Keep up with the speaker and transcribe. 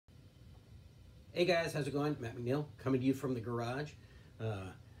Hey guys, how's it going? Matt McNeil coming to you from the garage.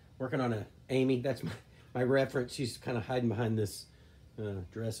 Working on a Amy. That's my reference. She's kind of hiding behind this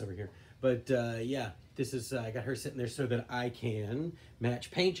dress over here. But yeah, this is I got her sitting there so that I can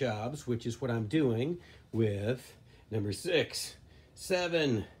match paint jobs, which is what I'm doing with number 6,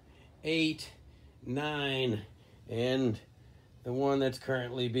 7, 8, 9, and the one that's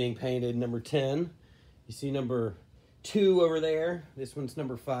currently being painted, number 10. You see number 2 over there. This one's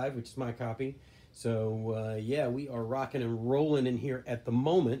number 5, which is my copy. So yeah, we are rocking and rolling in here at the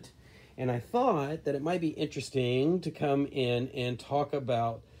moment. And I thought that it might be interesting to come in and talk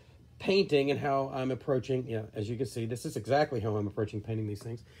about painting and how I'm approaching, yeah, as you can see, this is exactly how I'm approaching painting these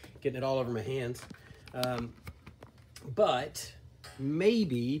things. Getting it all over my hands. But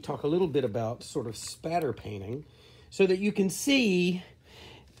maybe talk a little bit about sort of spatter painting so that you can see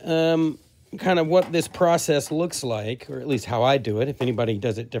kind of what this process looks like, or at least how I do it. If anybody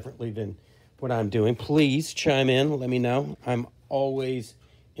does it differently than what I'm doing, please chime in, let me know. I'm always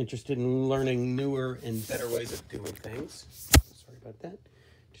interested in learning newer and better ways of doing things. Sorry about that.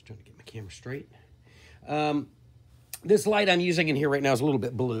 Just trying to get my camera straight. This light I'm using in here right now is a little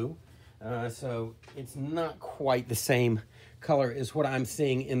bit blue, so it's not quite the same color as what I'm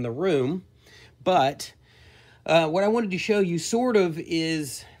seeing in the room. But what I wanted to show you sort of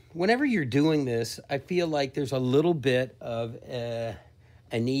is, whenever you're doing this, I feel like there's a little bit of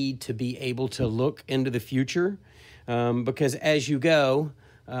a need to be able to look into the future, because as you go,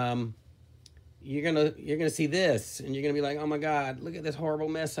 you're gonna see this, and you're gonna be like, oh my God, look at this horrible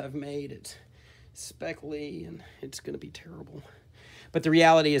mess I've made. It's speckly, and it's gonna be terrible. But the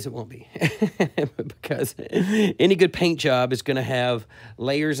reality is it won't be, because any good paint job is gonna have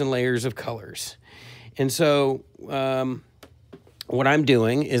layers and layers of colors. And so what I'm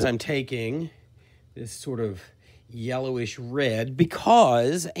doing is I'm taking this sort of yellowish red,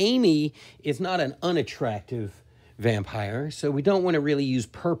 because Amy is not an unattractive vampire, so we don't want to really use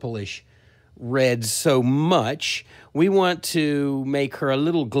purplish reds so much. We want to make her a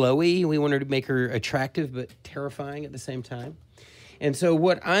little glowy. We want her to make her attractive but terrifying at the same time. And so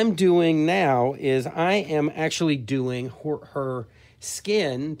what I'm doing now is I am actually doing her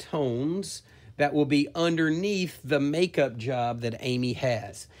skin tones that will be underneath the makeup job that Amy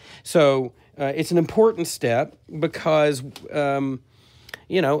has. So it's an important step, because,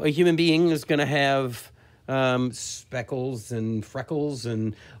 you know, a human being is going to have speckles and freckles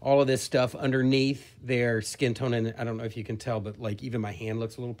and all of this stuff underneath their skin tone. And I don't know if you can tell, but like even my hand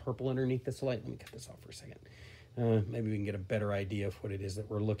looks a little purple underneath this light. Let me cut this off for a second. Maybe we can get a better idea of what it is that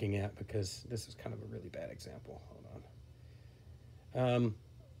we're looking at, because this is kind of a really bad example. Hold on.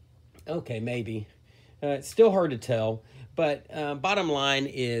 Okay, maybe. It's still hard to tell, but bottom line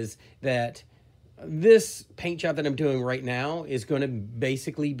is that this paint job that I'm doing right now is going to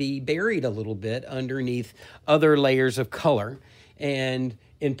basically be buried a little bit underneath other layers of color. And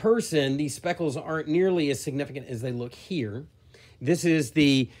in person, these speckles aren't nearly as significant as they look here. This is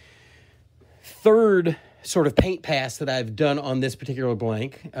the third sort of paint pass that I've done on this particular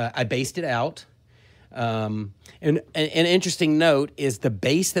blank. I based it out. And an interesting note is the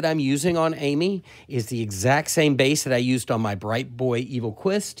base that I'm using on Amy is the exact same base that I used on my Bright Boy Evil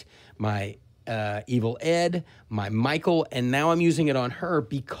Quist, my Evil Ed, my Michael, and now I'm using it on her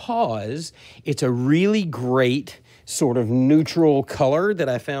because it's a really great sort of neutral color that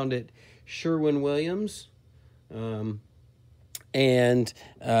I found at Sherwin-Williams. I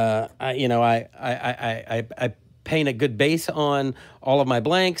paint a good base on all of my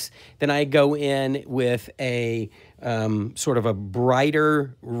blanks. Then I go in with a sort of a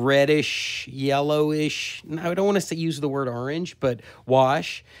brighter reddish, yellowish, I don't want to use the word orange, but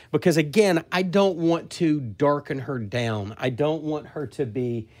wash. Because again, I don't want to darken her down. I don't want her to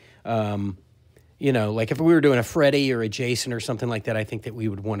be, you know, like if we were doing a Freddy or a Jason or something like that, I think that we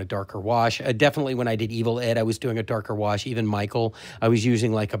would want a darker wash. Definitely when I did Evil Ed, I was doing a darker wash. Even Michael, I was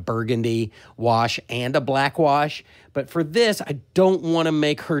using like a burgundy wash and a black wash. But for this, I don't want to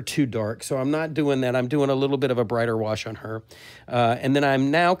make her too dark, so I'm not doing that. I'm doing a little bit of a brighter wash on her. And then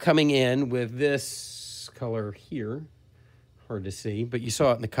I'm now coming in with this color here. Hard to see, but you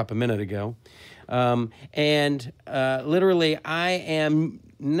saw it in the cup a minute ago. Literally, I am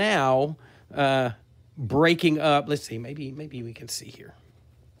now breaking up. Let's see, maybe we can see here.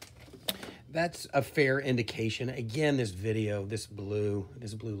 That's a fair indication. Again, this video, this blue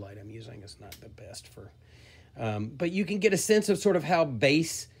light I'm using is not the best for, but you can get a sense of sort of how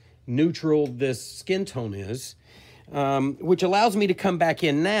base neutral this skin tone is, which allows me to come back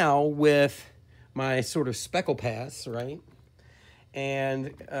in now with my sort of speckle pass, right?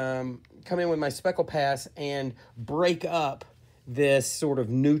 And come in with my speckle pass and break up this sort of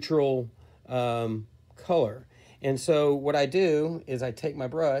neutral color. And so what I do is I take my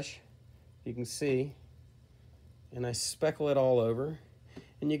brush, you can see, and I speckle it all over.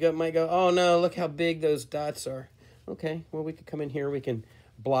 And you might go, oh no, look how big those dots are. Okay, well, we could come in here, we can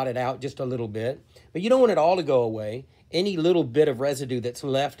blot it out just a little bit. But you don't want it all to go away. Any little bit of residue that's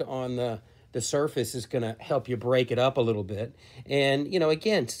left on the surface is going to help you break it up a little bit. And, you know,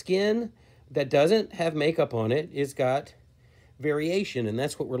 again, skin that doesn't have makeup on it is got variation, and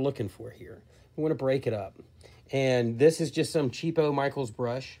that's what we're looking for here. We want to break it up. And this is just some cheapo Michaels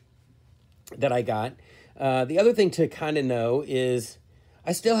brush that I got. The other thing to kind of know is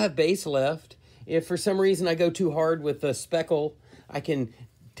I still have base left. If for some reason I go too hard with the Speckle, I can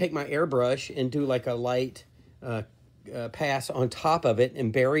take my airbrush and do like a light pass on top of it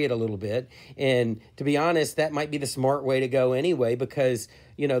and bury it a little bit. And to be honest, that might be the smart way to go anyway, because,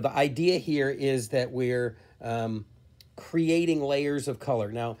 you know, the idea here is that we're creating layers of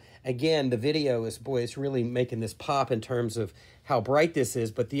color. Now, again, the video is, boy, it's really making this pop in terms of how bright this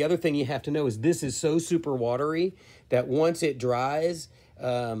is. But the other thing you have to know is this is so super watery that once it dries,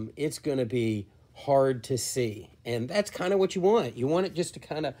 it's going to be hard to see. And that's kind of what you want. You want it just to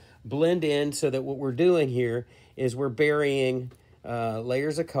kind of blend in, so that what we're doing here is we're burying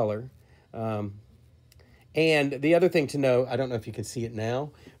layers of color. And the other thing to know, I don't know if you can see it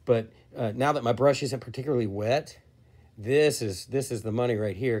now, but now that my brush isn't particularly wet, this is the money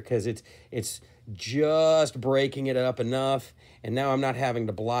right here, because it's just breaking it up enough, and now I'm not having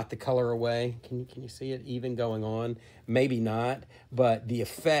to blot the color away. Can you see it even going on? Maybe not, but the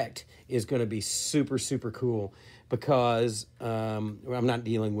effect is going to be super, super cool, because I'm not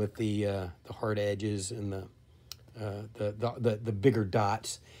dealing with the hard edges and the bigger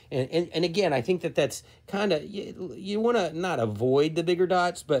dots. And again, I think that's kind of, you want to not avoid the bigger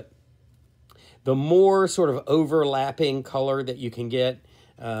dots, but the more sort of overlapping color that you can get,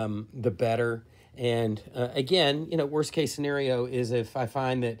 the better. And again, you know, worst case scenario is if I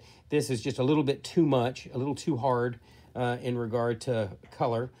find that this is just a little bit too much, a little too hard in regard to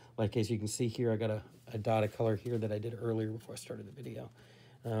color. Like, as you can see here, I got a dot of color here that I did earlier before I started the video.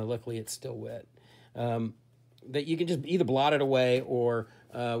 Luckily, it's still wet. That you can just either blot it away, or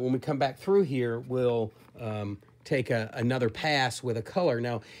when we come back through here, we'll take another pass with a color.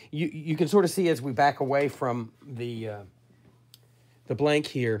 Now, you can sort of see as we back away from the blank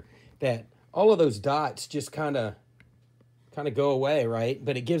here that all of those dots just kind of go away, right?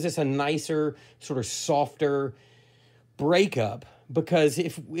 But it gives us a nicer, sort of softer breakup, because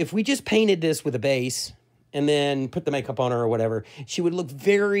if we just painted this with a base and then put the makeup on her or whatever, she would look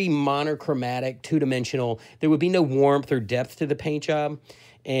very monochromatic, two-dimensional. There would be no warmth or depth to the paint job.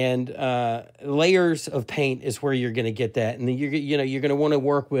 And layers of paint is where you're going to get that. And you're going to want to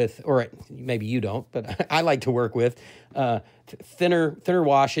work with, or maybe you don't, but I like to work with thinner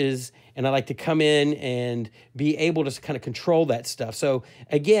washes. And I like to come in and be able to kind of control that stuff. So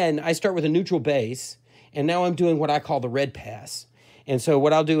again, I start with a neutral base, and now I'm doing what I call the red pass. And so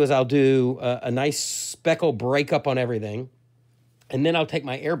what I'll do is I'll do a nice speckle breakup on everything. And then I'll take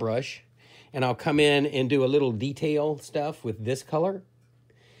my airbrush and I'll come in and do a little detail stuff with this color.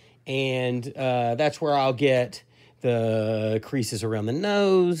 And that's where I'll get the creases around the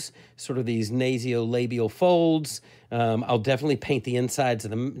nose, sort of these nasolabial folds. I'll definitely paint the inside of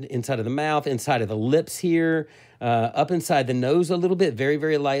the mouth, inside of the lips here, up inside the nose a little bit, very,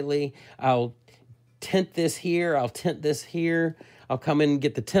 very lightly. I'll tint this here. I'll tint this here. I'll come in and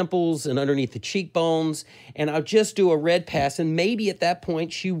get the temples and underneath the cheekbones, and I'll just do a red pass. And maybe at that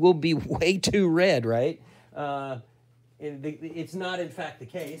point she will be way too red, right? It's not, in fact, the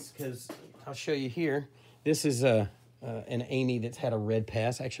case, because I'll show you here. This is an Amy that's had a red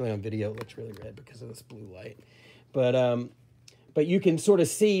pass. Actually, on video, it looks really red because of this blue light. But you can sort of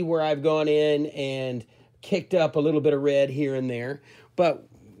see where I've gone in and kicked up a little bit of red here and there. But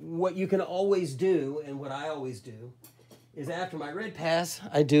what you can always do, and what I always do, is after my red pass,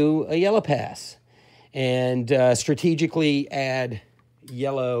 I do a yellow pass. And strategically add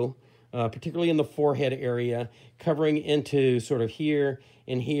yellow, particularly in the forehead area, covering into sort of here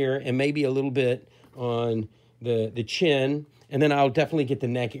and here, and maybe a little bit on the chin. And then I'll definitely get the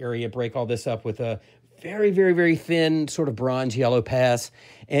neck area, break all this up with a very, very, very thin sort of bronze yellow pass.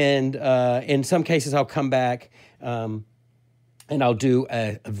 And in some cases, I'll come back and I'll do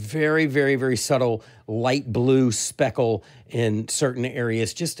a very, very, very subtle light blue speckle in certain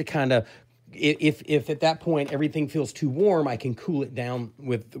areas, just to kind of, if at that point everything feels too warm, I can cool it down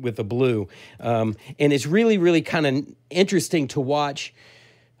with the blue. And it's really, really kind of interesting to watch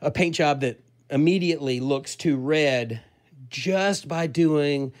a paint job that immediately looks too red just by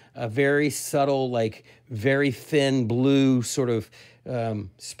doing a very subtle, like very thin blue sort of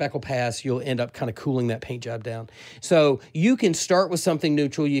speckle pass, you'll end up kind of cooling that paint job down. So you can start with something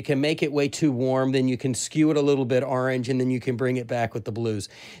neutral. You can make it way too warm. Then you can skew it a little bit orange, and then you can bring it back with the blues.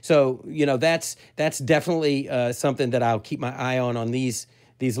 So, you know, that's definitely something that I'll keep my eye on these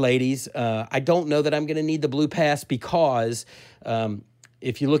ladies. I don't know that I'm going to need the blue pass because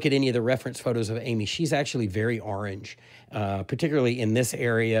if you look at any of the reference photos of Amy, she's actually very orange, particularly in this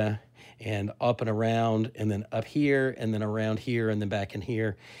area and up and around, and then up here, and then around here, and then back in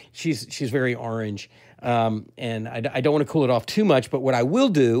here. She's very orange, and I don't want to cool it off too much, but what I will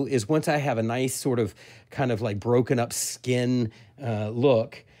do is once I have a nice sort of kind of like broken up skin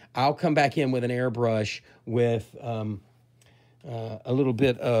look, I'll come back in with an airbrush with a little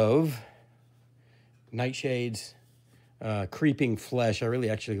bit of Nightshades Creeping Flesh. I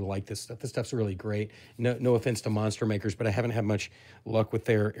really actually like this stuff. This stuff's really great. No offense to Monster Makers, but I haven't had much luck with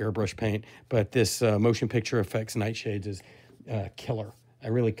their airbrush paint. But this Motion Picture Effects Nightshades is killer. I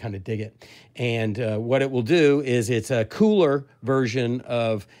really kind of dig it. And what it will do is it's a cooler version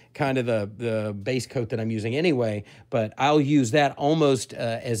of kind of the base coat that I'm using anyway, but I'll use that almost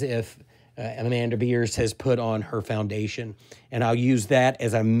as if Amanda Beers has put on her foundation. And I'll use that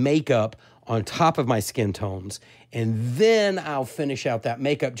as a makeup on top of my skin tones. And then I'll finish out that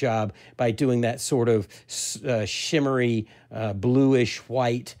makeup job by doing that sort of shimmery, bluish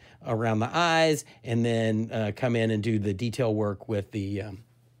white around the eyes, and then come in and do the detail work with the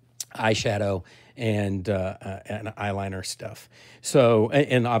eyeshadow and eyeliner stuff. So,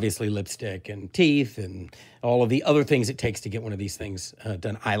 and obviously lipstick and teeth and all of the other things it takes to get one of these things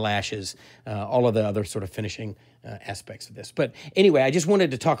done, eyelashes, all of the other sort of finishing aspects of this. But anyway, I just wanted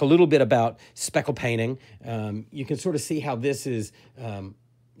to talk a little bit about speckle painting. You can sort of see how this is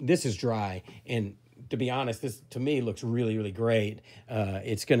dry, and to be honest, this to me looks really, really great.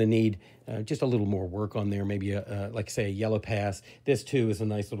 It's going to need just a little more work on there, maybe like say a yellow pass. This too is a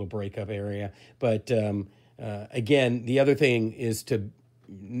nice little breakup area. But again, the other thing is to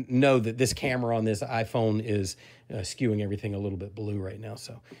know that this camera on this iPhone is skewing everything a little bit blue right now.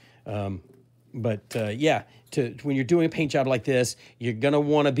 So, yeah, when you're doing a paint job like this, you're going to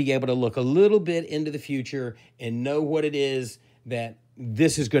want to be able to look a little bit into the future and know what it is that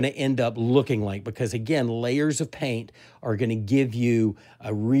this is going to end up looking like, because again, layers of paint are going to give you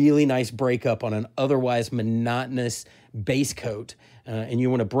a really nice breakup on an otherwise monotonous base coat. And you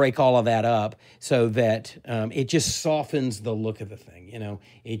want to break all of that up so that it just softens the look of the thing. You know,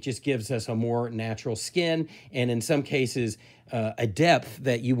 it just gives us a more natural skin, and in some cases, a depth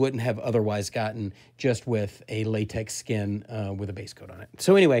that you wouldn't have otherwise gotten just with a latex skin with a base coat on it.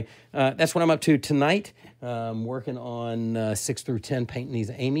 So anyway, that's what I'm up to tonight. Working on 6 through 10, painting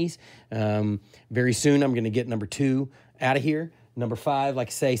these Amy's. Very soon, I'm going to get number 2 out of here. Number 5, like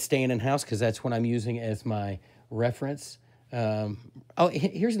I say, staying in house, because that's what I'm using as my reference.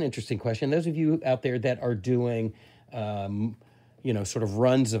 Here's an interesting question. Those of you out there that are doing, sort of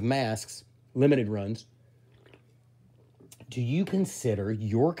runs of masks, limited runs, do you consider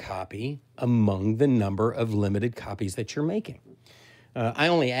your copy among the number of limited copies that you're making? I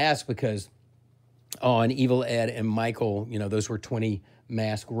only ask because on Evil Ed and Michael, those were 20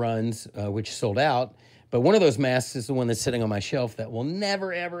 mask runs, which sold out. But one of those masks is the one that's sitting on my shelf that will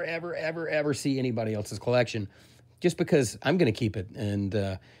never, ever, ever, ever, ever see anybody else's collection, just because I'm going to keep it. And,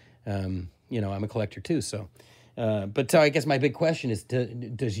 I'm a collector too. So, but I guess my big question is,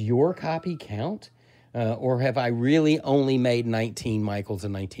 does your copy count? Or have I really only made 19 Michaels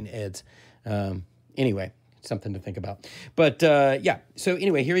and 19 Eds? Anyway, something to think about. But, yeah, so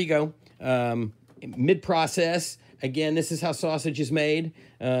anyway, here you go. Mid-process. Again, this is how sausage is made.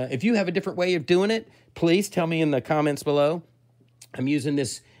 If you have a different way of doing it, please tell me in the comments below. I'm using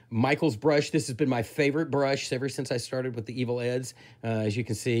this Michael's brush. This has been my favorite brush ever since I started with the Evil Eds. As you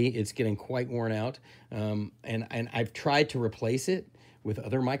can see, it's getting quite worn out. And I've tried to replace it with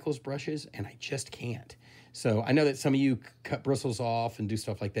other Michael's brushes, and I just can't. So I know that some of you cut bristles off and do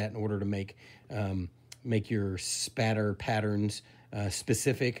stuff like that in order to make your spatter patterns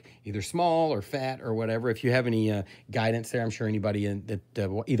specific, either small or fat or whatever. If you have any guidance there, I'm sure anybody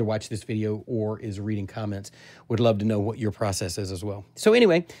that either watched this video or is reading comments would love to know what your process is as well. So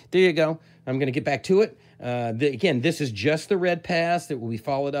anyway, there you go. I'm going to get back to it. Again, this is just the red pass that will be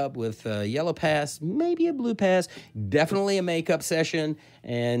followed up with a yellow pass, maybe a blue pass, definitely a makeup session,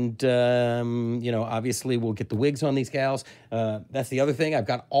 and, obviously we'll get the wigs on these gals. That's the other thing. I've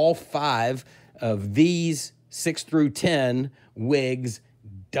got all 5 of these 6 through 10 wigs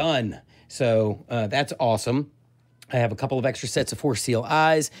done. So that's awesome. I have a couple of extra sets of 4 seal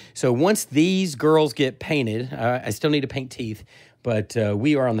eyes. So once these girls get painted, I still need to paint teeth, but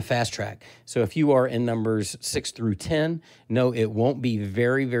we are on the fast track. So if you are in numbers 6 through 10, no, it won't be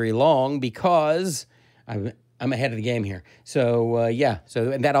very, very long because I'm ahead of the game here. So, yeah.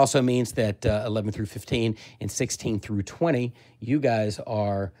 So, and that also means that 11 through 15 and 16 through 20, you guys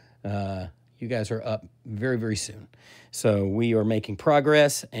are up very, very soon. So we are making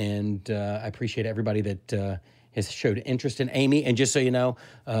progress, and I appreciate everybody that has showed interest in Amy. And just so you know,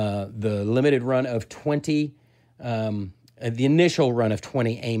 the limited run of 20, the initial run of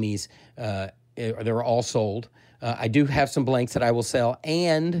 20 Amy's, they're all sold. I do have some blanks that I will sell,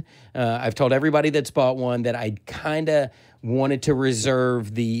 and I've told everybody that's bought one that I kind of wanted to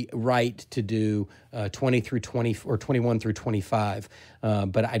reserve the right to do 20 through 20 or 21 through 25,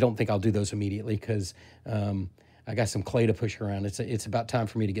 but I don't think I'll do those immediately because I got some clay to push around. It's about time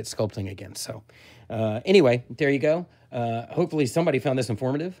for me to get sculpting again. So anyway, there you go. Hopefully somebody found this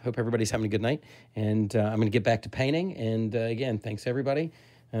informative. Hope everybody's having a good night, and I'm going to get back to painting. And again, thanks everybody.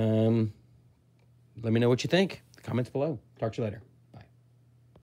 Let me know what you think. Comments below. Talk to you later.